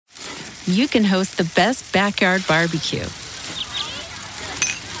you can host the best backyard barbecue.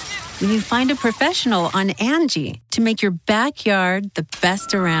 When you find a professional on Angie to make your backyard the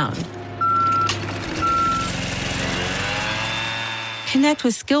best around. Connect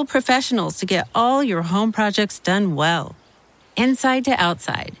with skilled professionals to get all your home projects done well. Inside to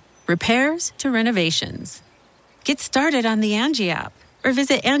outside, repairs to renovations. Get started on the Angie app or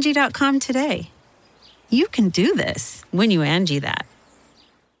visit Angie.com today. You can do this when you Angie that.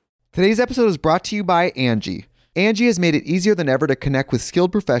 Today's episode is brought to you by Angie. Angie has made it easier than ever to connect with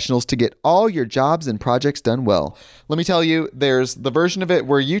skilled professionals to get all your jobs and projects done well. Let me tell you, there's the version of it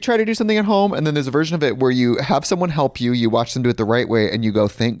where you try to do something at home, and then there's a version of it where you have someone help you, you watch them do it the right way, and you go,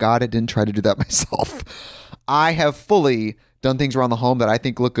 thank God I didn't try to do that myself. I have fully done things around the home that I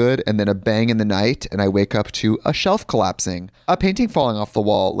think look good, and then a bang in the night, and I wake up to a shelf collapsing, a painting falling off the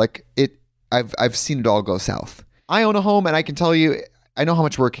wall. I've seen it all go south. I own a home, and I can tell you, I know how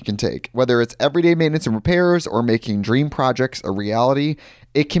much work it can take. Whether it's everyday maintenance and repairs or making dream projects a reality,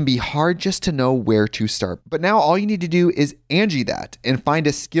 it can be hard just to know where to start. But now all you need to do is Angie that and find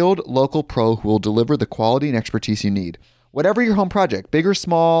a skilled local pro who will deliver the quality and expertise you need. Whatever your home project, big or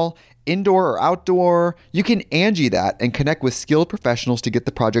small, indoor or outdoor, you can Angie that and connect with skilled professionals to get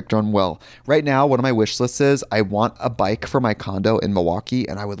the project done well. Right now, one of my wish lists is I want a bike for my condo in Milwaukee,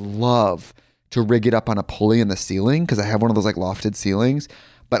 and I would love to rig it up on a pulley in the ceiling because I have one of those like lofted ceilings,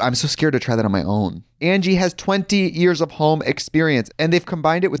 but I'm so scared to try that on my own. Angie has 20 years of home experience, and they've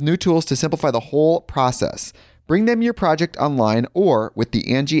combined it with new tools to simplify the whole process. Bring them your project online or with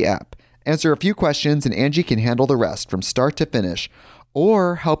the Angie app. Answer a few questions and Angie can handle the rest from start to finish,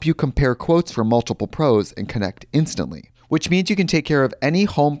 or help you compare quotes from multiple pros and connect instantly, which means you can take care of any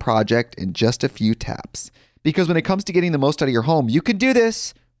home project in just a few taps. Because when it comes to getting the most out of your home, you can do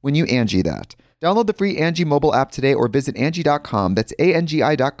this when you Angie that. Download the free Angie mobile app today or visit Angie.com. That's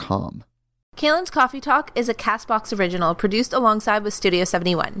ANGI.com. Kaylin's Coffee Talk is a CastBox original produced alongside with Studio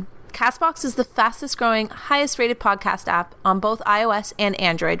 71. CastBox is the fastest growing, highest rated podcast app on both iOS and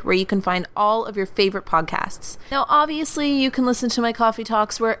Android, where you can find all of your favorite podcasts. Now, obviously, you can listen to my Coffee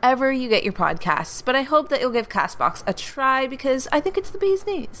Talks wherever you get your podcasts, but I hope that you'll give CastBox a try because I think it's the bee's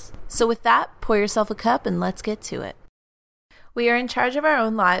knees. So with that, pour yourself a cup and let's get to it. We are in charge of our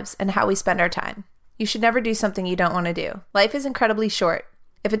own lives and how we spend our time. You should never do something you don't want to do. Life is incredibly short.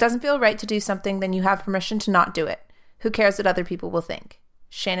 If it doesn't feel right to do something, then you have permission to not do it. Who cares what other people will think?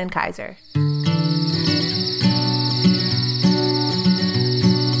 Shannon Kaiser.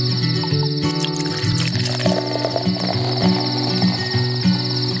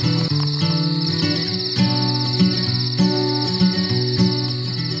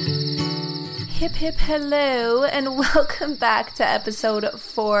 Hip hip hello and welcome back to episode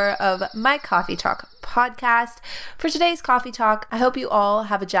 4 of my Coffee Talk podcast. For today's Coffee Talk, I hope you all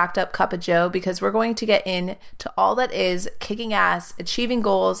have a jacked up cup of joe because we're going to get into all that is kicking ass, achieving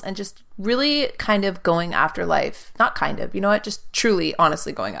goals, and just really kind of going after life. Not kind of, you know what? Just truly,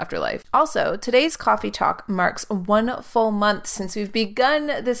 honestly going after life. Also, today's Coffee Talk marks 1 full month since we've begun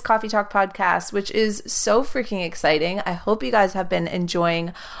this Coffee Talk podcast, which is so freaking exciting. I hope you guys have been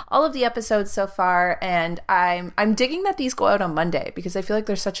enjoying all of the episodes so far, and I'm digging that these go out on Monday because I feel like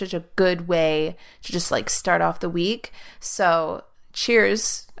they're such a good way to just like start off the week. So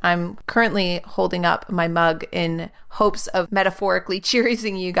cheers. I'm currently holding up my mug in hopes of metaphorically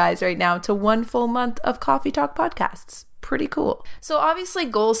cheersing you guys right now to 1 full month of Coffee Talk podcasts. Pretty cool. So obviously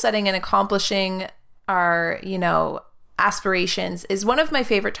goal setting and accomplishing our, aspirations is one of my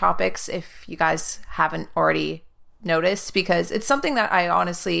favorite topics, if you guys haven't already noticed, because it's something that I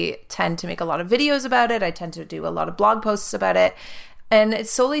honestly tend to make a lot of videos about it. I tend to do a lot of blog posts about it. And it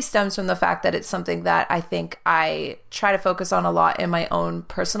solely stems from the fact that it's something that I think I try to focus on a lot in my own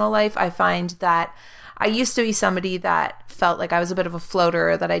personal life. I find that I used to be somebody that felt like I was a bit of a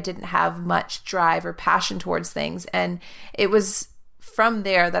floater, that I didn't have much drive or passion towards things. And it was from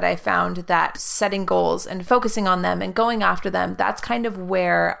there that I found that setting goals and focusing on them and going after them, that's kind of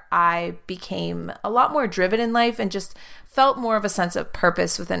where I became a lot more driven in life and just felt more of a sense of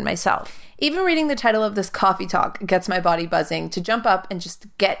purpose within myself. Even reading the title of this Coffee Talk gets my body buzzing to jump up and just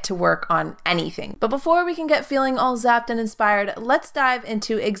get to work on anything. But before we can get feeling all zapped and inspired, let's dive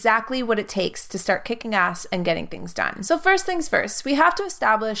into exactly what it takes to start kicking ass and getting things done. So first things first, we have to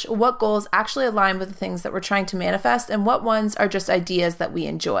establish what goals actually align with the things that we're trying to manifest and what ones are just ideas that we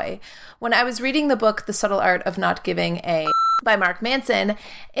enjoy. When I was reading the book, The Subtle Art of Not Giving a by Mark Manson,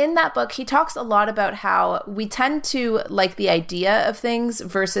 in that book, he talks a lot about how we tend to like the idea of things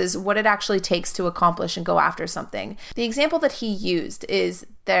versus what it actually takes to accomplish and go after something. The example that he used is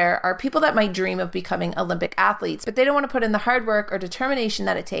there are people that might dream of becoming Olympic athletes, but they don't want to put in the hard work or determination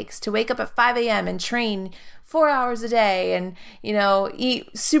that it takes to wake up at 5 a.m. and train 4 hours a day and,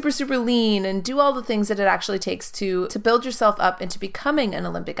 eat super, super lean and do all the things that it actually takes to build yourself up into becoming an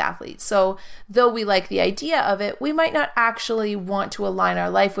Olympic athlete. So though we like the idea of it, we might not actually want to align our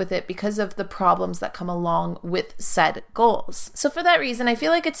life with it because of the problems that come along with said goals. So for that reason, I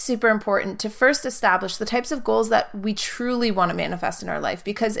feel like it's super important to first establish the types of goals that we truly want to manifest in our life,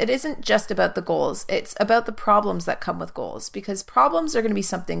 because it isn't just about the goals, it's about the problems that come with goals, because problems are going to be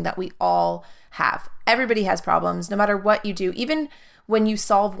something that we all have. Everybody has problems, no matter what you do. Even when you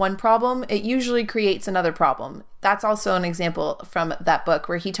solve one problem, it usually creates another problem. That's also an example from that book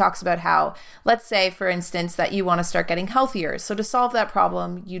where he talks about how, let's say, for instance, that you want to start getting healthier. So to solve that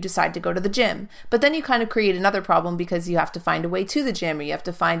problem, you decide to go to the gym. But then you kind of create another problem because you have to find a way to the gym, or you have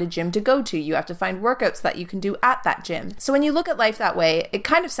to find a gym to go to. You have to find workouts that you can do at that gym. So when you look at life that way, it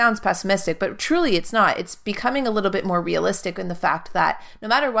kind of sounds pessimistic, but truly it's not. It's becoming a little bit more realistic in the fact that no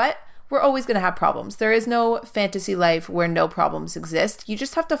matter what, we're always going to have problems. There is no fantasy life where no problems exist. You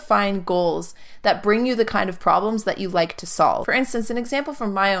just have to find goals that bring you the kind of problems that you like to solve. For instance, an example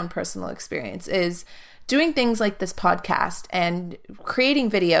from my own personal experience is doing things like this podcast and creating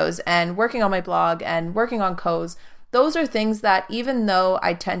videos and working on my blog and working on Co's. Those are things that, even though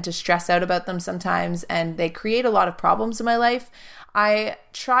I tend to stress out about them sometimes and they create a lot of problems in my life, I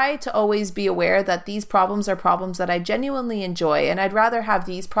try to always be aware that these problems are problems that I genuinely enjoy, and I'd rather have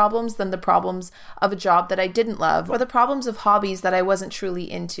these problems than the problems of a job that I didn't love or the problems of hobbies that I wasn't truly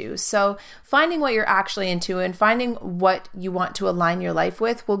into. So finding what you're actually into and finding what you want to align your life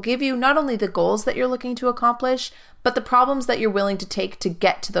with will give you not only the goals that you're looking to accomplish, but the problems that you're willing to take to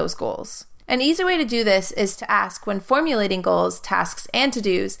get to those goals. An easy way to do this is to ask, when formulating goals, tasks, and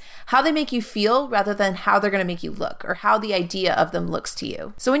to-dos, how they make you feel rather than how they're going to make you look or how the idea of them looks to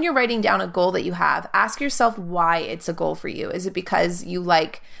you. So when you're writing down a goal that you have, ask yourself why it's a goal for you. Is it because you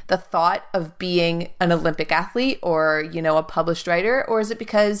like the thought of being an Olympic athlete or, a published writer? Or is it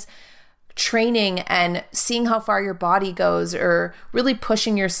because training and seeing how far your body goes or really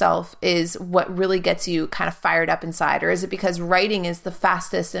pushing yourself is what really gets you kind of fired up inside? Or is it because writing is the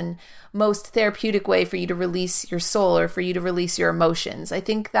fastest and most therapeutic way for you to release your soul or for you to release your emotions? I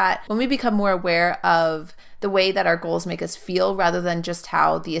think that when we become more aware of the way that our goals make us feel rather than just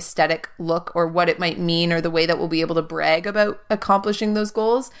how the aesthetic look or what it might mean or the way that we'll be able to brag about accomplishing those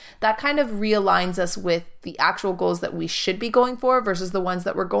goals, that kind of realigns us with the actual goals that we should be going for versus the ones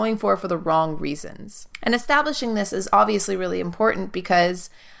that we're going for the wrong reasons. And establishing this is obviously really important because,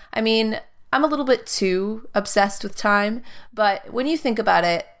 I'm a little bit too obsessed with time, but when you think about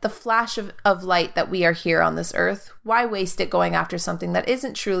it, the flash of light that we are here on this earth, why waste it going after something that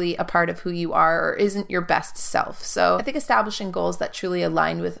isn't truly a part of who you are or isn't your best self? So I think establishing goals that truly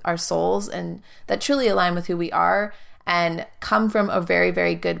align with our souls and that truly align with who we are and come from a very,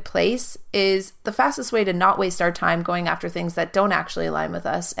 very good place is the fastest way to not waste our time going after things that don't actually align with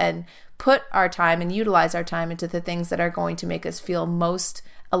us and put our time and utilize our time into the things that are going to make us feel most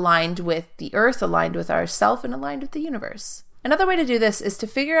aligned with the earth, aligned with ourself, and aligned with the universe. Another way to do this is to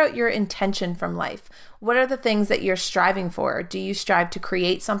figure out your intention from life. What are the things that you're striving for? Do you strive to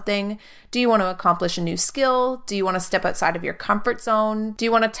create something? Do you want to accomplish a new skill? Do you want to step outside of your comfort zone? Do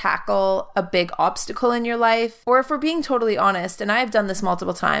you want to tackle a big obstacle in your life? Or if we're being totally honest, and I have done this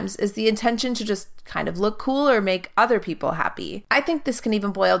multiple times, is the intention to just kind of look cool or make other people happy? I think this can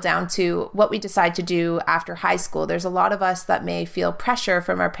even boil down to what we decide to do after high school. There's a lot of us that may feel pressure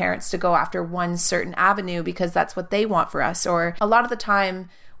from our parents to go after one certain avenue because that's what they want for us. Or a lot of the time,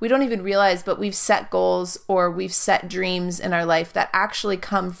 we don't even realize, but we've set goals or we've set dreams in our life that actually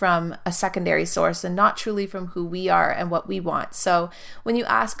come from a secondary source and not truly from who we are and what we want. So when you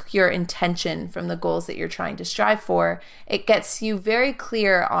ask your intention from the goals that you're trying to strive for, it gets you very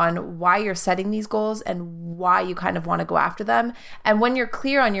clear on why you're setting these goals and why you kind of want to go after them. And when you're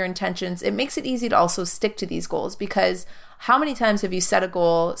clear on your intentions, it makes it easy to also stick to these goals, because how many times have you set a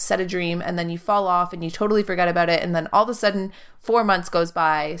goal, set a dream, and then you fall off and you totally forget about it, and then all of a sudden 4 months goes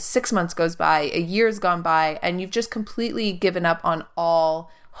by, 6 months goes by, a year's gone by, and you've just completely given up on all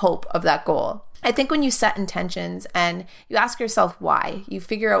hope of that goal? I think when you set intentions and you ask yourself why, you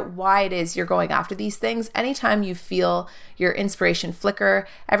figure out why it is you're going after these things, anytime you feel your inspiration flicker,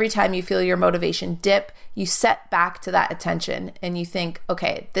 every time you feel your motivation dip, you set back to that attention and you think,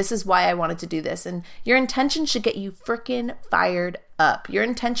 okay, this is why I wanted to do this. And your intention should get you freaking fired up. Your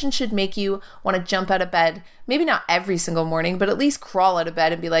intention should make you want to jump out of bed, maybe not every single morning, but at least crawl out of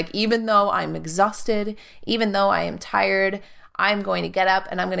bed and be like, even though I'm exhausted, even though I am tired, I'm going to get up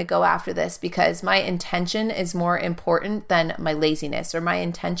and I'm going to go after this because my intention is more important than my laziness, or my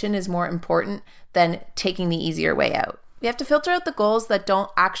intention is more important than taking the easier way out. We have to filter out the goals that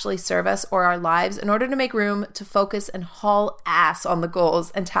don't actually serve us or our lives in order to make room to focus and haul ass on the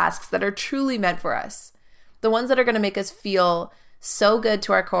goals and tasks that are truly meant for us. The ones that are going to make us feel so good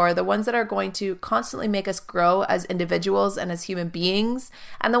to our core, the ones that are going to constantly make us grow as individuals and as human beings,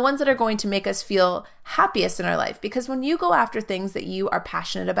 and the ones that are going to make us feel happiest in our life. Because when you go after things that you are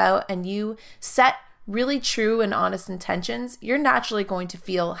passionate about and you set really true and honest intentions, you're naturally going to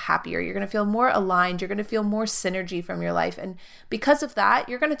feel happier. You're going to feel more aligned. You're going to feel more synergy from your life. And because of that,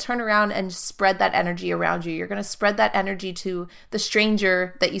 you're going to turn around and spread that energy around you. You're going to spread that energy to the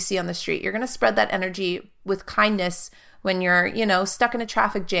stranger that you see on the street. You're going to spread that energy with kindness when you're, stuck in a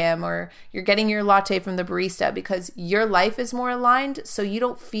traffic jam, or you're getting your latte from the barista, because your life is more aligned. So you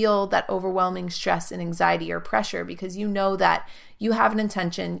don't feel that overwhelming stress and anxiety or pressure, because you know that you have an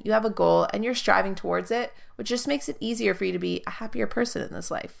intention, you have a goal, and you're striving towards it, which just makes it easier for you to be a happier person in this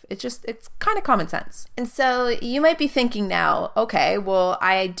life. It's kind of common sense. And so you might be thinking now, okay, well,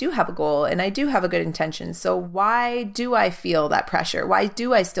 I do have a goal and I do have a good intention. So why do I feel that pressure? Why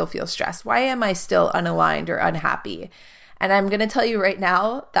do I still feel stressed? Why am I still unaligned or unhappy? And I'm going to tell you right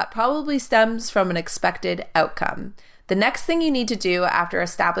now, that probably stems from an expected outcome. The next thing you need to do after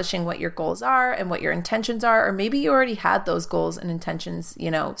establishing what your goals are and what your intentions are, or maybe you already had those goals and intentions,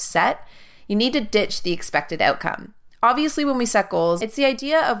 set, you need to ditch the expected outcome. Obviously, when we set goals, it's the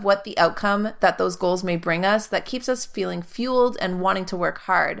idea of what the outcome that those goals may bring us that keeps us feeling fueled and wanting to work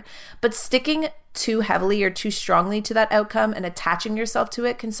hard. But sticking too heavily or too strongly to that outcome and attaching yourself to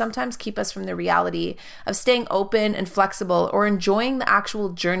it can sometimes keep us from the reality of staying open and flexible, or enjoying the actual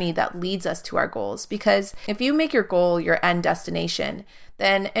journey that leads us to our goals. Because if you make your goal your end destination,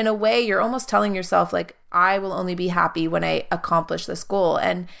 then in a way you're almost telling yourself, like, I will only be happy when I accomplish this goal.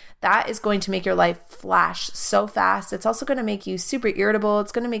 And that is going to make your life flash so fast. It's also going to make you super irritable.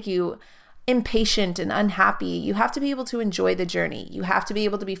 It's going to make you impatient and unhappy. You have to be able to enjoy the journey. You have to be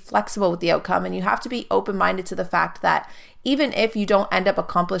able to be flexible with the outcome, and you have to be open-minded to the fact that even if you don't end up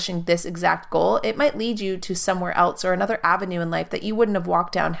accomplishing this exact goal, it might lead you to somewhere else or another avenue in life that you wouldn't have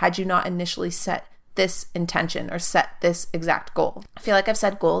walked down had you not initially set this intention or set this exact goal. I feel like I've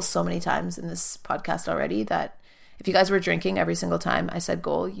said goals so many times in this podcast already that if you guys were drinking every single time I said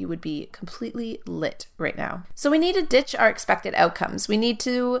goal, you would be completely lit right now. So we need to ditch our expected outcomes. We need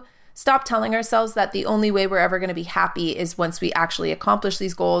to stop telling ourselves that the only way we're ever going to be happy is once we actually accomplish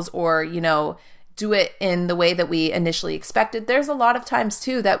these goals, or, do it in the way that we initially expected. There's a lot of times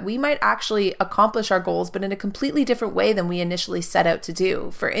too that we might actually accomplish our goals, but in a completely different way than we initially set out to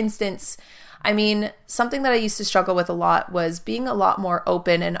do. For instance, something that I used to struggle with a lot was being a lot more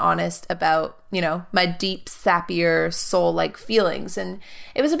open and honest about, my deep, sappier, soul-like feelings. And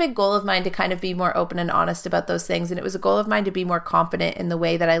it was a big goal of mine to kind of be more open and honest about those things. And it was a goal of mine to be more confident in the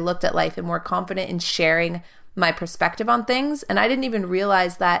way that I looked at life and more confident in sharing my perspective on things. And I didn't even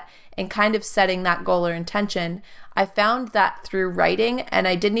realize that in kind of setting that goal or intention, I found that through writing, and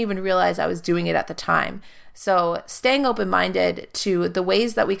I didn't even realize I was doing it at the time. So staying open-minded to the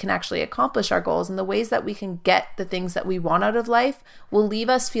ways that we can actually accomplish our goals and the ways that we can get the things that we want out of life will leave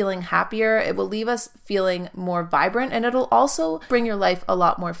us feeling happier. It will leave us feeling more vibrant, and it'll also bring your life a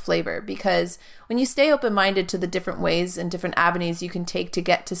lot more flavor, because when you stay open-minded to the different ways and different avenues you can take to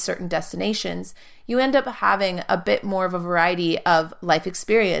get to certain destinations, you end up having a bit more of a variety of life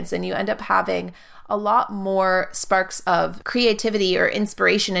experience, and you end up having a lot more sparks of creativity or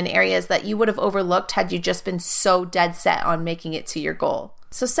inspiration in areas that you would have overlooked had you just been so dead set on making it to your goal.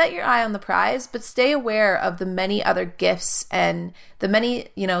 So set your eye on the prize, but stay aware of the many other gifts and the many,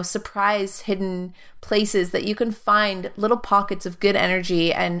 surprise hidden places that you can find little pockets of good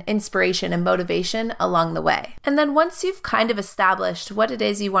energy and inspiration and motivation along the way. And then once you've kind of established what it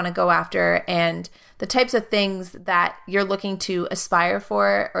is you want to go after and the types of things that you're looking to aspire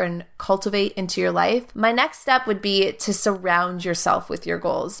for and cultivate into your life, my next step would be to surround yourself with your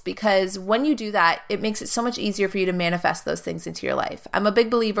goals, because when you do that, it makes it so much easier for you to manifest those things into your life. I'm a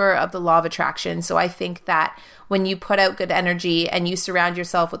big believer of the law of attraction, so I think that when you put out good energy and you surround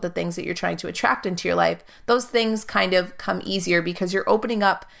yourself with the things that you're trying to attract into your life, those things kind of come easier because you're opening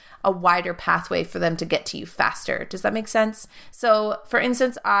up a wider pathway for them to get to you faster. Does that make sense? So for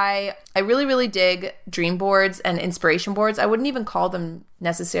instance, I really, really dig dream boards and inspiration boards. I wouldn't even call them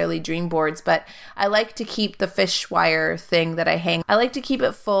necessarily dream boards, but I like to keep the fish wire thing that I hang. I like to keep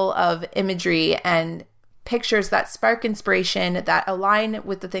it full of imagery and pictures that spark inspiration, that align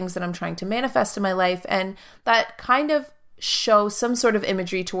with the things that I'm trying to manifest in my life, and that kind of show some sort of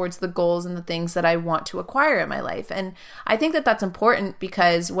imagery towards the goals and the things that I want to acquire in my life. And I think that that's important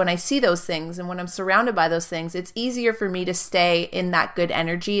because when I see those things and when I'm surrounded by those things, it's easier for me to stay in that good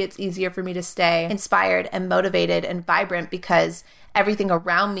energy. It's easier for me to stay inspired and motivated and vibrant because everything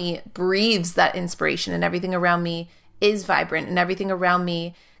around me breathes that inspiration and everything around me is vibrant and everything around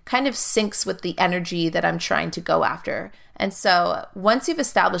me kind of syncs with the energy that I'm trying to go after. And so once you've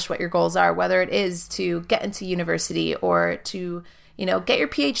established what your goals are, whether it is to get into university or to, get your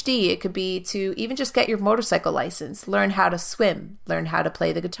PhD, it could be to even just get your motorcycle license, learn how to swim, learn how to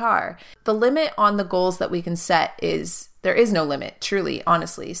play the guitar. The limit on the goals that we can set there is no limit, truly,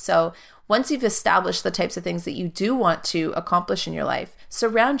 honestly. So once you've established the types of things that you do want to accomplish in your life,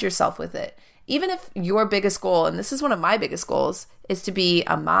 surround yourself with it. Even if your biggest goal, and this is one of my biggest goals, is to be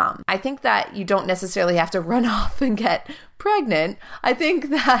a mom. I think that you don't necessarily have to run off and get pregnant. I think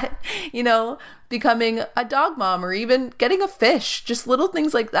that, becoming a dog mom or even getting a fish, just little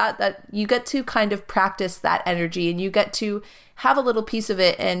things like that you get to kind of practice that energy and you get to have a little piece of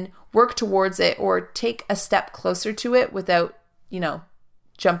it and work towards it or take a step closer to it without,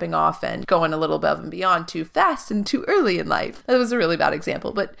 jumping off and going a little above and beyond too fast and too early in life. That was a really bad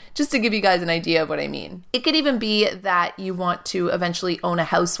example, but just to give you guys an idea of what I mean. It could even be that you want to eventually own a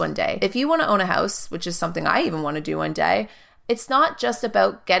house one day. If you want to own a house, which is something I even want to do one day, it's not just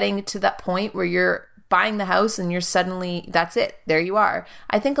about getting to that point where you're buying the house and you're suddenly, that's it, there you are.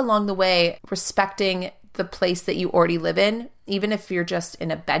 I think along the way, respecting the place that you already live in, even if you're just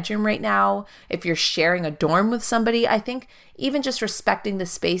in a bedroom right now, if you're sharing a dorm with somebody, I think even just respecting the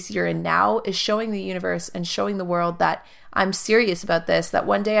space you're in now is showing the universe and showing the world that I'm serious about this, that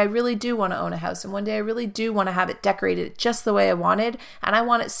one day I really do want to own a house and one day I really do want to have it decorated just the way I wanted. And I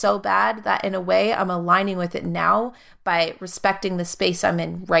want it so bad that in a way I'm aligning with it now by respecting the space I'm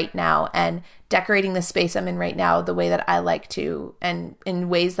in right now and decorating the space I'm in right now the way that I like to and in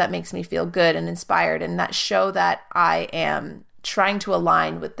ways that makes me feel good and inspired and that show that I am trying to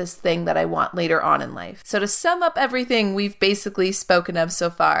align with this thing that I want later on in life. So to sum up everything we've basically spoken of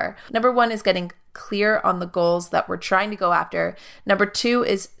so far, number 1 is getting clear on the goals that we're trying to go after. Number 2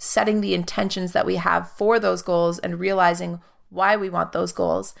 is setting the intentions that we have for those goals and realizing why we want those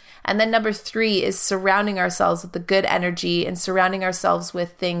goals. And then number 3 is surrounding ourselves with the good energy and surrounding ourselves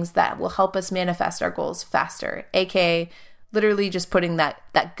with things that will help us manifest our goals faster, aka literally just putting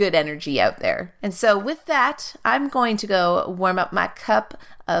that good energy out there. And so with that, I'm going to go warm up my cup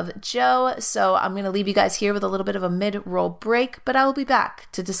of Joe. So I'm going to leave you guys here with a little bit of a mid-roll break, but I will be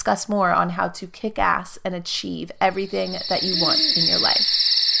back to discuss more on how to kick ass and achieve everything that you want in your life.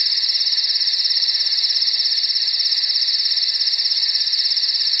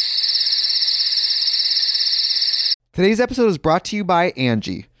 Today's episode is brought to you by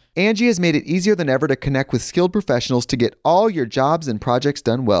Angie. Angie has made it easier than ever to connect with skilled professionals to get all your jobs and projects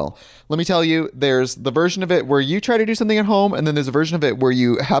done well. Let me tell you, there's the version of it where you try to do something at home, and then there's a version of it where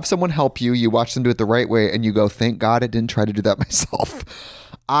you have someone help you, you watch them do it the right way, and you go, thank God I didn't try to do that myself.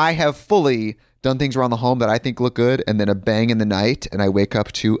 I have fully done things around the home that I think look good, and then a bang in the night, and I wake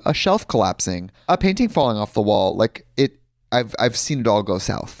up to a shelf collapsing, a painting falling off the wall. I've seen it all go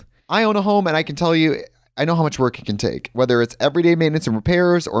south. I own a home, and I can tell you, I know how much work it can take. Whether it's everyday maintenance and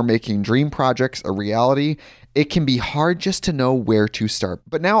repairs or making dream projects a reality, it can be hard just to know where to start.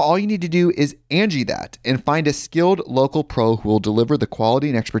 But now all you need to do is Angie that and find a skilled local pro who will deliver the quality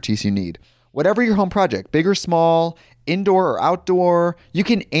and expertise you need. Whatever your home project, big or small, indoor or outdoor, you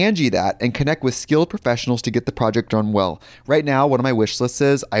can Angie that and connect with skilled professionals to get the project done well. Right now, one of my wish lists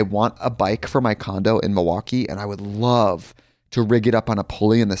is I want a bike for my condo in Milwaukee, and I would love to rig it up on a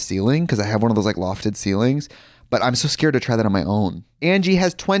pulley in the ceiling because I have one of those lofted ceilings, but I'm so scared to try that on my own. Angie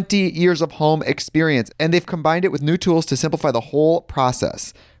has 20 years of home experience, and they've combined it with new tools to simplify the whole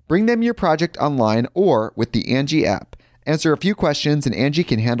process. Bring them your project online or with the Angie app. Answer a few questions and Angie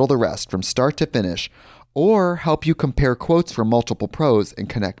can handle the rest from start to finish, or help you compare quotes from multiple pros and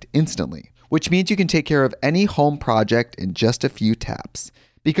connect instantly, which means you can take care of any home project in just a few taps.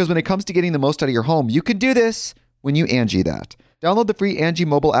 Because when it comes to getting the most out of your home, you can do this when you Angie that. Download the free Angie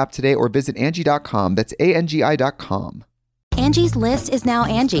mobile app today or visit Angie.com. That's ANGI.com. Angie's List is now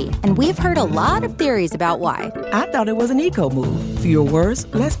Angie, and we've heard a lot of theories about why. I thought it was an eco move. Fewer words,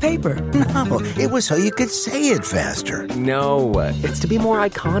 less paper. No, it was so you could say it faster. No, it's to be more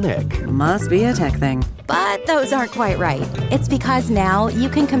iconic. Must be a tech thing. But those aren't quite right. It's because now you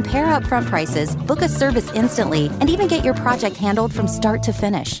can compare upfront prices, book a service instantly, and even get your project handled from start to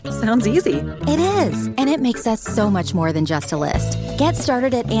finish. Sounds easy. It is, and it makes us so much more than just a list. Get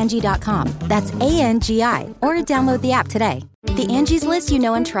started at Angie.com. That's ANGI, or download the app today. The Angie's List you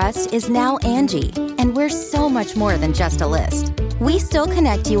know and trust is now Angie, and we're so much more than just a list. We still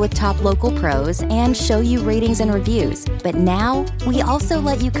connect you with top local pros and show you ratings and reviews, but now we also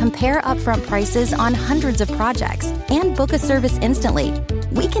let you compare upfront prices on hundreds of projects and book a service instantly.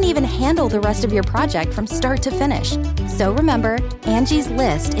 We can even handle the rest of your project from start to finish. So remember, Angie's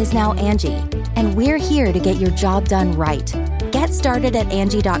List is now Angie, and we're here to get your job done right. Get started at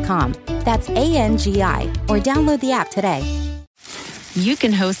Angie.com. That's ANGI, or download the app today. You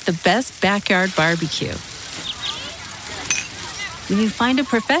can host the best backyard barbecue when you find a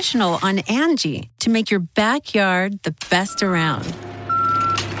professional on Angie to make your backyard the best around.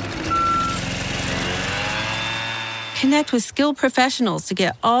 Connect with skilled professionals to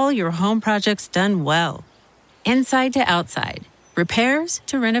get all your home projects done well. Inside to outside, repairs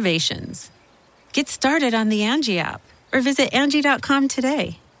to renovations. Get started on the Angie app or visit Angie.com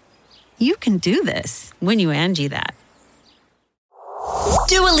today. You can do this when you Angie that.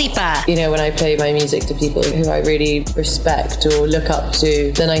 Dua Lipa. You know, when I play my music to people who I really respect or look up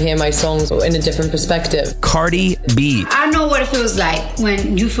to, then I hear my songs in a different perspective. Cardi B. I know what it feels like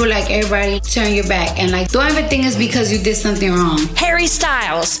when you feel like everybody turn your back and like don't ever think it's because you did something wrong. Harry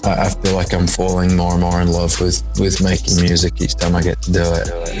Styles. I feel like I'm falling more and more in love with making music each time I get to do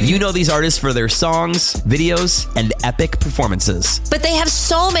it. You know these artists for their songs, videos, and epic performances. But they have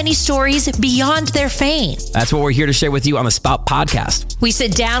so many stories beyond their fame. That's what we're here to share with you on the Spout Podcast. We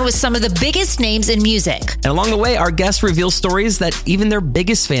sit down with some of the biggest names in music. And along the way, our guests reveal stories that even their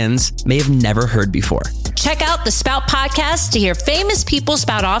biggest fans may have never heard before. Check out the Spout Podcast to hear famous people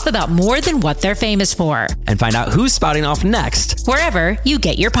spout off about more than what they're famous for. And find out who's spouting off next, wherever you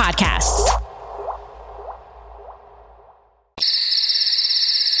get your podcasts.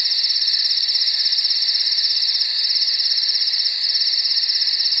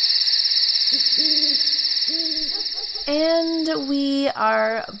 And we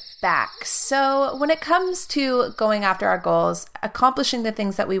are back. So when it comes to going after our goals, accomplishing the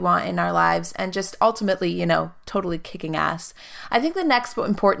things that we want in our lives, and just ultimately, totally kicking ass, I think the next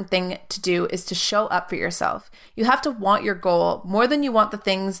important thing to do is to show up for yourself. You have to want your goal more than you want the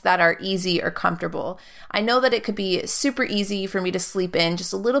things that are easy or comfortable. I know that it could be super easy for me to sleep in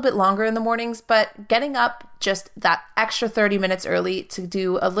just a little bit longer in the mornings, but getting up just that extra 30 minutes early to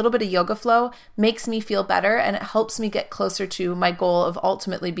do a little bit of yoga flow makes me feel better, and it helps me get closer to my goal of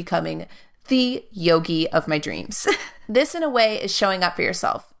ultimately becoming the yogi of my dreams. This, in a way, is showing up for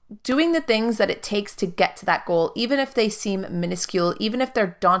yourself. Doing the things that it takes to get to that goal, even if they seem minuscule, even if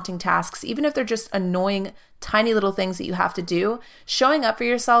they're daunting tasks, even if they're just annoying, tiny little things that you have to do, showing up for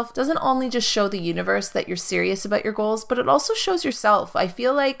yourself doesn't only just show the universe that you're serious about your goals, but it also shows yourself. I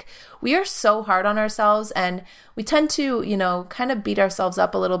feel like we are so hard on ourselves, and we tend to, kind of beat ourselves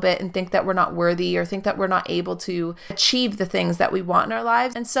up a little bit and think that we're not worthy or think that we're not able to achieve the things that we want in our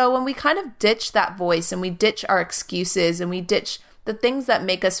lives. And so when we kind of ditch that voice and we ditch our excuses and we ditch the things that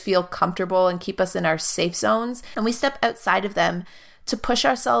make us feel comfortable and keep us in our safe zones, and we step outside of them to push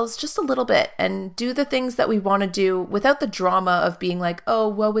ourselves just a little bit and do the things that we want to do without the drama of being like, oh,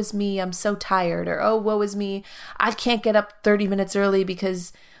 woe is me, I'm so tired, or oh, woe is me, I can't get up 30 minutes early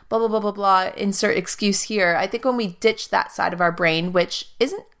because blah, blah, blah, blah, blah, insert excuse here. I think when we ditch that side of our brain, which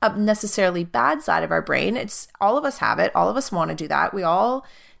isn't a necessarily bad side of our brain, it's all of us have it, all of us want to do that, we all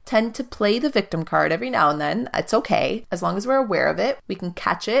tend to play the victim card every now and then. It's okay. As long as we're aware of it, we can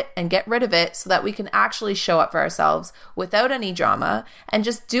catch it and get rid of it so that we can actually show up for ourselves without any drama and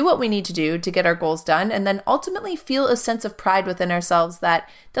just do what we need to do to get our goals done, and then ultimately feel a sense of pride within ourselves that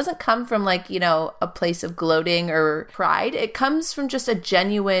doesn't come from a place of gloating or pride. It comes from just a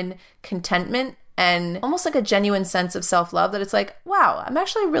genuine contentment and almost like a genuine sense of self-love that it's like, wow, I'm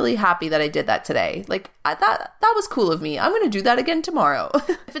actually really happy that I did that today. That was cool of me. I'm going to do that again tomorrow.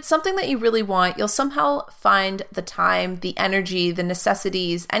 If it's something that you really want, you'll somehow find the time, the energy, the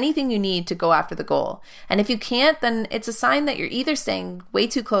necessities, anything you need to go after the goal. And if you can't, then it's a sign that you're either staying way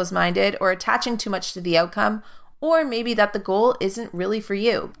too close-minded or attaching too much to the outcome, or maybe that the goal isn't really for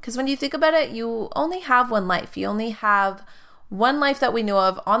you. Because when you think about it, you only have one life. You only have one life that we know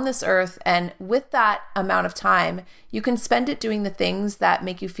of on this earth, and with that amount of time, you can spend it doing the things that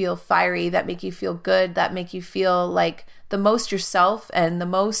make you feel fiery, that make you feel good, that make you feel like the most yourself and the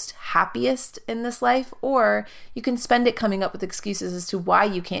most happiest in this life, or you can spend it coming up with excuses as to why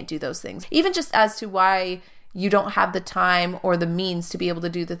you can't do those things, even just as to why you don't have the time or the means to be able to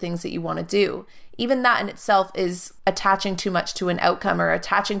do the things that you want to do. even that in itself is attaching too much to an outcome or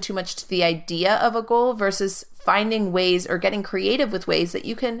attaching too much to the idea of a goal versus finding ways or getting creative with ways that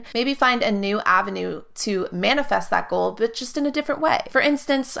you can maybe find a new avenue to manifest that goal, but just in a different way. For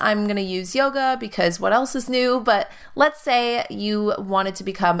instance, I'm going to use yoga because what else is new? But let's say you wanted to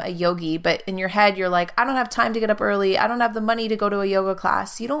become a yogi, but in your head, you're like, I don't have time to get up early. I don't have the money to go to a yoga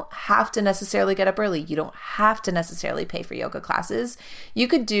class. You don't have to necessarily get up early. You don't have to necessarily pay for yoga classes. You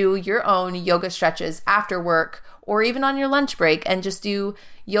could do your own yoga stretches after work or even on your lunch break and just do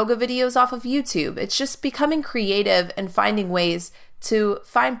yoga videos off of YouTube. It's just becoming creative and finding ways to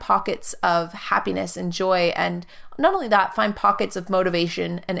find pockets of happiness and joy. And not only that, find pockets of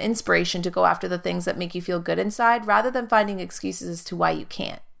motivation and inspiration to go after the things that make you feel good inside rather than finding excuses as to why you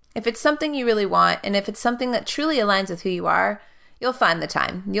can't. If it's something you really want, and if it's something that truly aligns with who you are, you'll find the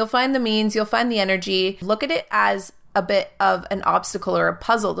time. You'll find the means. You'll find the energy. Look at it as a bit of an obstacle or a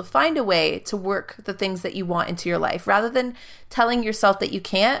puzzle to find a way to work the things that you want into your life. Rather than telling yourself that you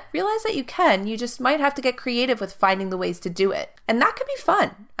can't, realize that you can. You just might have to get creative with finding the ways to do it. And that can be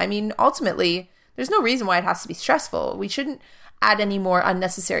fun. I mean, ultimately, there's no reason why it has to be stressful. We shouldn't add any more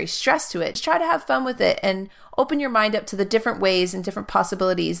unnecessary stress to it. Just try to have fun with it and open your mind up to the different ways and different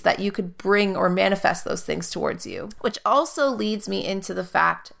possibilities that you could bring or manifest those things towards you. Which also leads me into the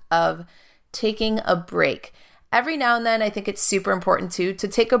fact of taking a break. Every now and then, I think it's super important to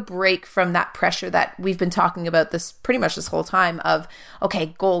take a break from that pressure that we've been talking about this pretty much this whole time of, okay,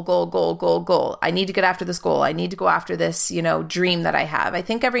 goal. I need to get after this goal. I need to go after this, dream that I have. I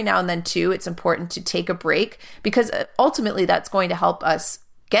think every now and then too, it's important to take a break because ultimately that's going to help us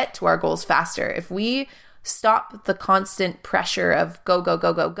get to our goals faster. If we stop the constant pressure of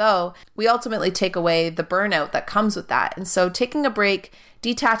go, we ultimately take away the burnout that comes with that. And so taking a break,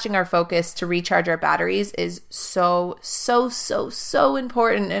 detaching our focus to recharge our batteries is so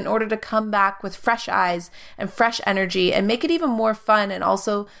important in order to come back with fresh eyes and fresh energy and make it even more fun. And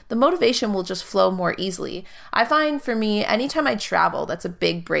also the motivation will just flow more easily. I find for me, anytime I travel, that's a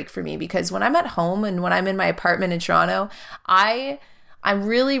big break for me because when I'm at home and when I'm in my apartment in Toronto, I'm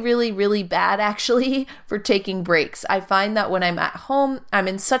really bad actually for taking breaks. I find that when I'm at home, I'm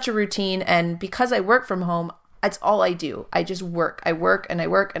in such a routine, and because I work from home, that's all I do. I just work. I work,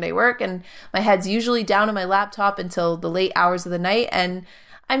 and my head's usually down on my laptop until the late hours of the night. And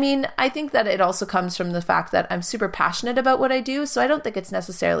I mean, I think that it also comes from the fact that I'm super passionate about what I do, so I don't think it's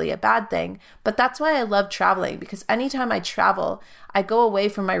necessarily a bad thing. But that's why I love traveling, because anytime I travel, I go away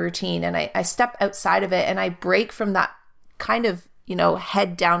from my routine and I step outside of it and I break from that kind of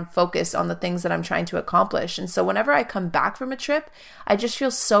head down focus on the things that I'm trying to accomplish. And so whenever I come back from a trip, I just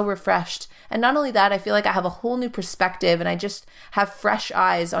feel so refreshed. And not only that, I feel like I have a whole new perspective and I just have fresh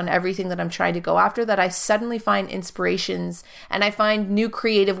eyes on everything that I'm trying to go after, that I suddenly find inspirations and I find new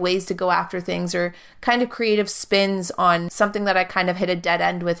creative ways to go after things or kind of creative spins on something that I kind of hit a dead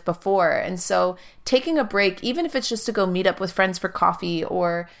end with before. And so taking a break, even if it's just to go meet up with friends for coffee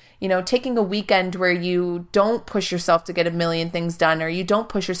or taking a weekend where you don't push yourself to get a million things done or you don't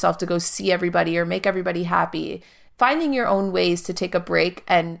push yourself to go see everybody or make everybody happy. Finding your own ways to take a break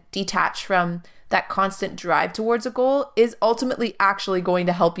and detach from that constant drive towards a goal is ultimately actually going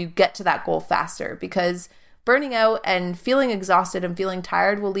to help you get to that goal faster, because burning out and feeling exhausted and feeling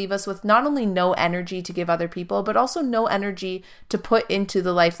tired will leave us with not only no energy to give other people, but also no energy to put into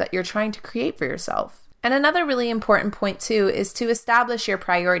the life that you're trying to create for yourself. And another really important point too is to establish your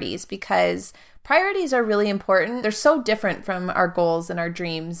priorities, because priorities are really important. They're so different from our goals and our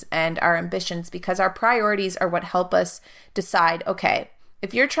dreams and our ambitions, because our priorities are what help us decide, okay,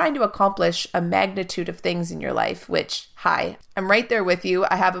 if you're trying to accomplish a magnitude of things in your life, which, hi, I'm right there with you.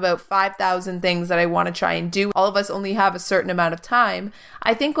 I have about 5,000 things that I want to try and do. All of us only have a certain amount of time.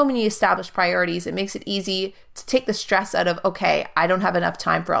 I think when we establish priorities, it makes it easy to take the stress out of, okay, I don't have enough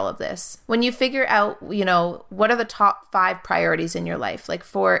time for all of this. When you figure out, what are the top 5 priorities in your life? Like,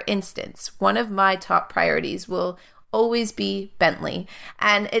 for instance, one of my top priorities will always be Bentley.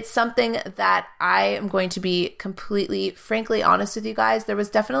 And it's something that I am going to be completely, frankly honest with you guys. There was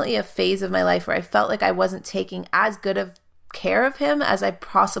definitely a phase of my life where I felt like I wasn't taking as good of care of him as I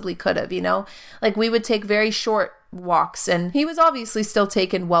possibly could have, Like, we would take very short walks and he was obviously still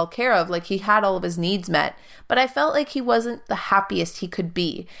taken well care of, like he had all of his needs met, but I felt like he wasn't the happiest he could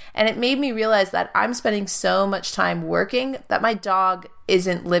be. And it made me realize that I'm spending so much time working that my dog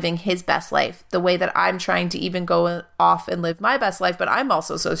isn't living his best life the way that I'm trying to even go off and live my best life, but I'm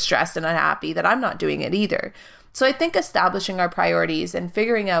also so stressed and unhappy that I'm not doing it either. So I think establishing our priorities and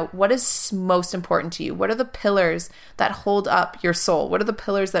figuring out what is most important to you, what are the pillars that hold up your soul, what are the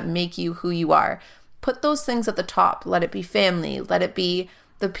pillars that make you who you are, put those things at the top. Let it be family, let it be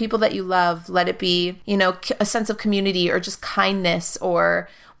the people that you love. Let it be, a sense of community or just kindness or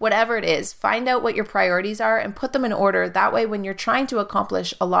whatever it is. Find out what your priorities are and put them in order. That way, when you're trying to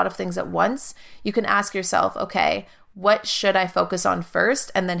accomplish a lot of things at once, you can ask yourself, okay, what should I focus on first?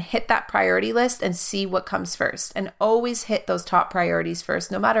 And then hit that priority list and see what comes first. And always hit those top priorities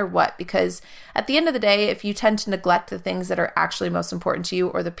first, no matter what. Because at the end of the day, if you tend to neglect the things that are actually most important to you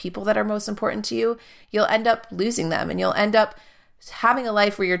or the people that are most important to you, you'll end up losing them and you'll end up having a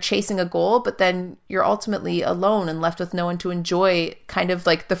life where you're chasing a goal, but then you're ultimately alone and left with no one to enjoy kind of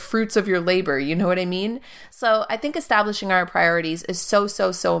like the fruits of your labor. You know what I mean? So I think establishing our priorities is so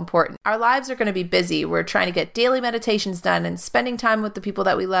important. Our lives are going to be busy. We're trying to get daily meditations done and spending time with the people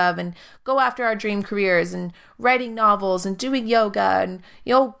that we love and go after our dream careers and writing novels and doing yoga and,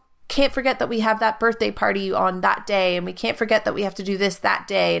 can't forget that we have that birthday party on that day and we can't forget that we have to do this that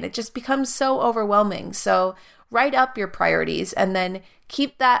day. And it just becomes so overwhelming. So write up your priorities and then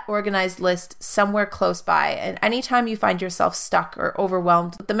keep that organized list somewhere close by. And anytime you find yourself stuck or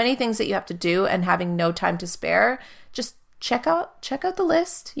overwhelmed with the many things that you have to do and having no time to spare, just check out the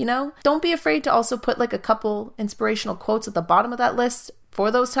list, Don't be afraid to also put like a couple inspirational quotes at the bottom of that list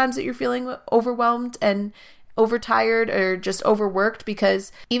for those times that you're feeling overwhelmed and overtired or just overworked,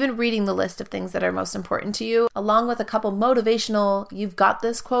 because even reading the list of things that are most important to you, along with a couple motivational "you've got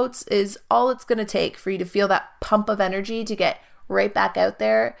this" quotes, is all it's going to take for you to feel that pump of energy to get right back out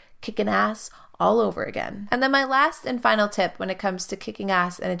there, kicking ass all over again. And then my last and final tip when it comes to kicking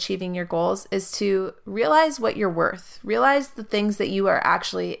ass and achieving your goals is to realize what you're worth. Realize the things that you are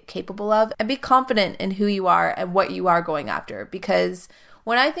actually capable of and be confident in who you are and what you are going after. Because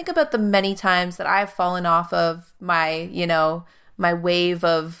when I think about the many times that I've fallen off of my wave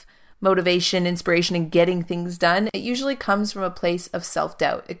of motivation, inspiration, and getting things done, it usually comes from a place of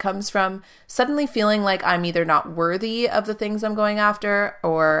self-doubt. It comes from suddenly feeling like I'm either not worthy of the things I'm going after,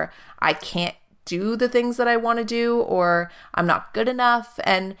 or I can't do the things that I want to do, or I'm not good enough.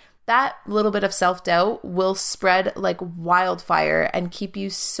 And that little bit of self-doubt will spread like wildfire and keep you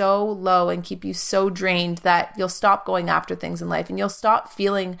so low and keep you so drained that you'll stop going after things in life and you'll stop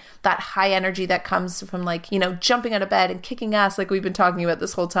feeling that high energy that comes from jumping out of bed and kicking ass like we've been talking about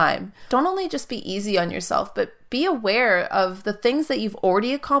this whole time. Don't only just be easy on yourself, but be aware of the things that you've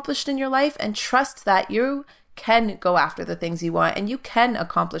already accomplished in your life and trust that you can go after the things you want and you can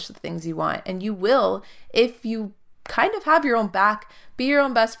accomplish the things you want, and you will if you kind of have your own back, be your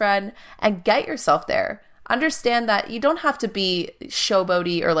own best friend, and get yourself there. Understand that you don't have to be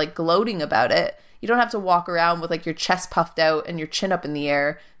showboaty or gloating about it. You don't have to walk around with your chest puffed out and your chin up in the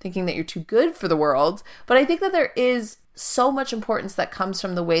air thinking that you're too good for the world. But I think that there is so much importance that comes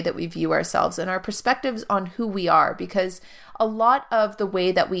from the way that we view ourselves and our perspectives on who we are, because a lot of the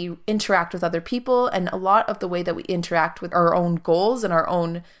way that we interact with other people and a lot of the way that we interact with our own goals and our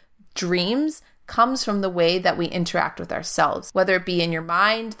own dreams comes from the way that we interact with ourselves, whether it be in your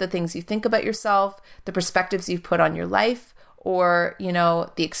mind, the things you think about yourself, the perspectives you've put on your life, or,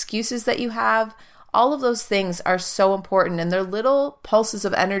 the excuses that you have. All of those things are so important, and they're little pulses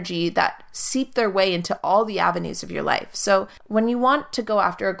of energy that seep their way into all the avenues of your life. So when you want to go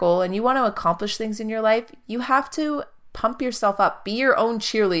after a goal and you want to accomplish things in your life, you have to pump yourself up, be your own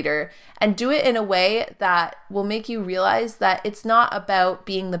cheerleader, and do it in a way that will make you realize that it's not about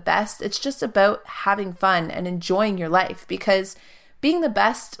being the best. It's just about having fun and enjoying your life, because being the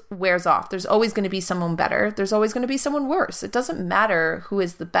best wears off. There's always going to be someone better. There's always going to be someone worse. It doesn't matter who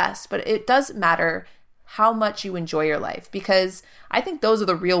is the best, but it does matter how much you enjoy your life, because I think those are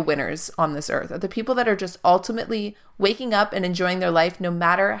the real winners on this earth, are the people that are just ultimately waking up and enjoying their life no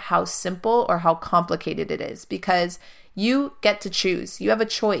matter how simple or how complicated it is, because you get to choose. You have a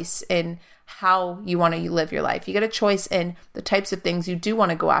choice in how you want to live your life. You get a choice in the types of things you do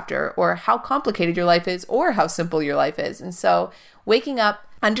want to go after, or how complicated your life is, or how simple your life is. And so waking up,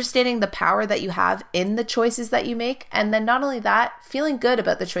 understanding the power that you have in the choices that you make, and then not only that, feeling good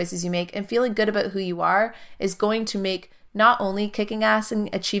about the choices you make and feeling good about who you are is going to make not only kicking ass and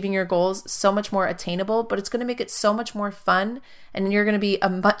achieving your goals so much more attainable, but it's going to make it so much more fun, and you're going to be a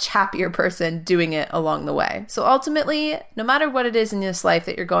much happier person doing it along the way. So ultimately, no matter what it is in this life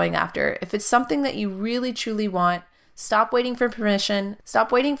that you're going after, if it's something that you really truly want, stop waiting for permission.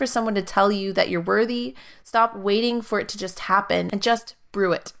 Stop waiting for someone to tell you that you're worthy. Stop waiting for it to just happen and just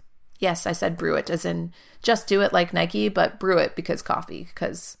brew it. Yes, I said brew it, as in just do it like Nike, but brew it because coffee.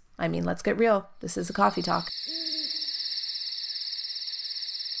 Because, let's get real. This is a coffee talk.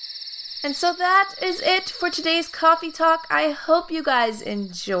 And so that is it for today's coffee talk. I hope you guys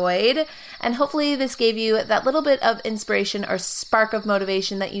enjoyed. And hopefully this gave you that little bit of inspiration or spark of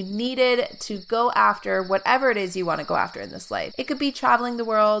motivation that you needed to go after whatever it is you want to go after in this life. It could be traveling the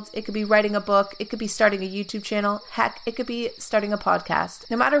world, it could be writing a book, it could be starting a YouTube channel, heck, it could be starting a podcast.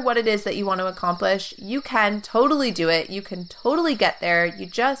 No matter what it is that you want to accomplish, you can totally do it. You can totally get there. You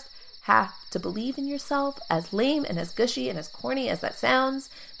just have to believe in yourself, as lame and as gushy and as corny as that sounds,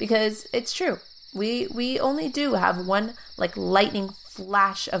 because it's true. We only do have one like lightning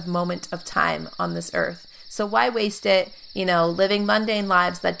flash of moment of time on this earth. So why waste it, living mundane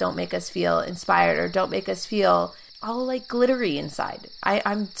lives that don't make us feel inspired or don't make us feel all like glittery inside.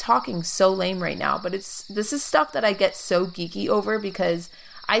 I'm talking so lame right now, but this is stuff that I get so geeky over, because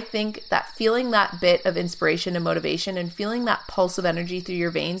I think that feeling that bit of inspiration and motivation and feeling that pulse of energy through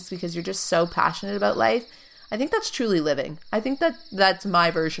your veins because you're just so passionate about life, I think that's truly living. I think that's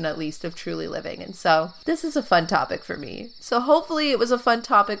my version, at least, of truly living. And so this is a fun topic for me. So hopefully it was a fun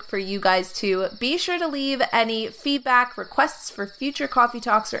topic for you guys too. Be sure to leave any feedback, requests for future coffee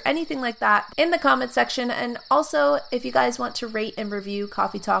talks or anything like that in the comment section. And also, if you guys want to rate and review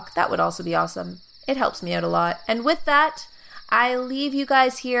Coffee Talk, that would also be awesome. It helps me out a lot. And with that, I leave you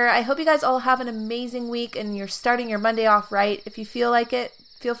guys here. I hope you guys all have an amazing week and you're starting your Monday off right. If you feel like it,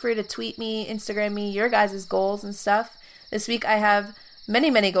 feel free to tweet me, Instagram me, your guys' goals and stuff. This week I have many,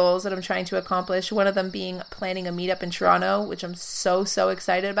 many goals that I'm trying to accomplish. One of them being planning a meetup in Toronto, which I'm so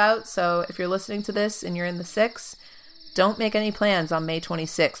excited about. So if you're listening to this and you're in the 6, don't make any plans on May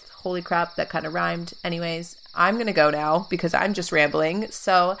 26th. Holy crap, that kind of rhymed. Anyways, I'm going to go now because I'm just rambling.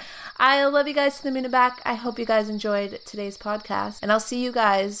 So I love you guys to the moon and back. I hope you guys enjoyed today's podcast. And I'll see you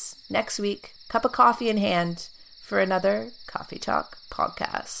guys next week, cup of coffee in hand, for another Coffee Talk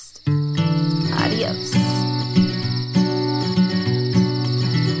podcast. Adios.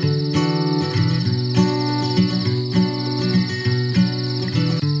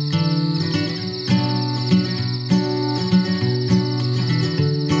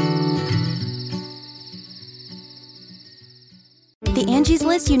 The Angie's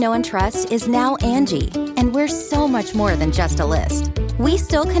List you know and trust is now Angie, and we're so much more than just a list. We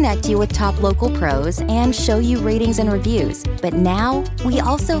still connect you with top local pros and show you ratings and reviews, but now we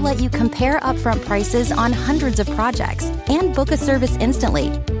also let you compare upfront prices on hundreds of projects and book a service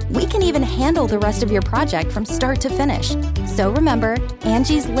instantly. We can even handle the rest of your project from start to finish. So remember,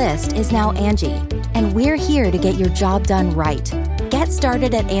 Angie's List is now Angie, and we're here to get your job done right. Get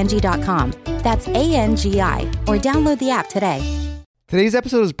started at Angie.com. That's ANGI, or download the app today. Today's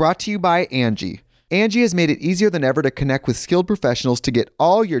episode is brought to you by Angie. Angie has made it easier than ever to connect with skilled professionals to get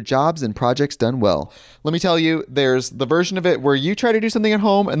all your jobs and projects done well. Let me tell you, there's the version of it where you try to do something at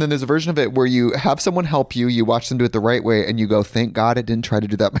home, and then there's a version of it where you have someone help you, you watch them do it the right way, and you go, thank God I didn't try to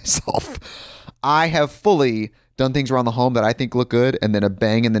do that myself. I have fully done things around the home that I think look good, and then a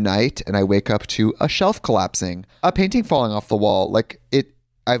bang in the night, and I wake up to a shelf collapsing, a painting falling off the wall.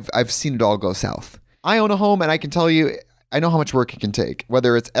 I've seen it all go south. I own a home, and I can tell you, I know how much work it can take.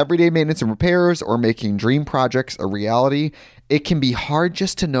 Whether it's everyday maintenance and repairs or making dream projects a reality, it can be hard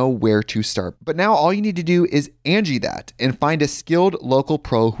just to know where to start. But now all you need to do is Angie that and find a skilled local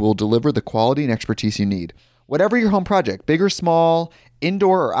pro who will deliver the quality and expertise you need. Whatever your home project, big or small,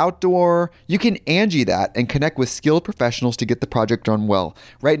 indoor or outdoor, you can Angie that and connect with skilled professionals to get the project done well.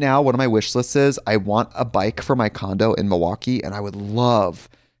 Right now, one of my wish lists is I want a bike for my condo in Milwaukee, and I would love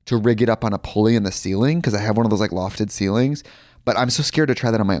to rig it up on a pulley in the ceiling because I have one of those lofted ceilings, but I'm so scared to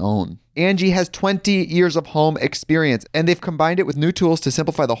try that on my own. Angie has 20 years of home experience, and they've combined it with new tools to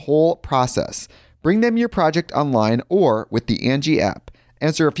simplify the whole process. Bring them your project online or with the Angie app.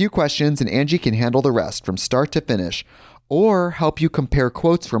 Answer a few questions and Angie can handle the rest from start to finish, or help you compare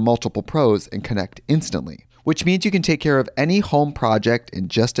quotes from multiple pros and connect instantly, which means you can take care of any home project in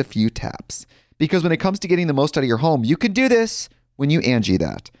just a few taps. Because when it comes to getting the most out of your home, you can do this when you Angie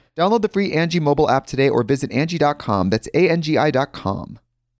that. Download the free Angie mobile app today or visit Angie.com. That's ANGI.com.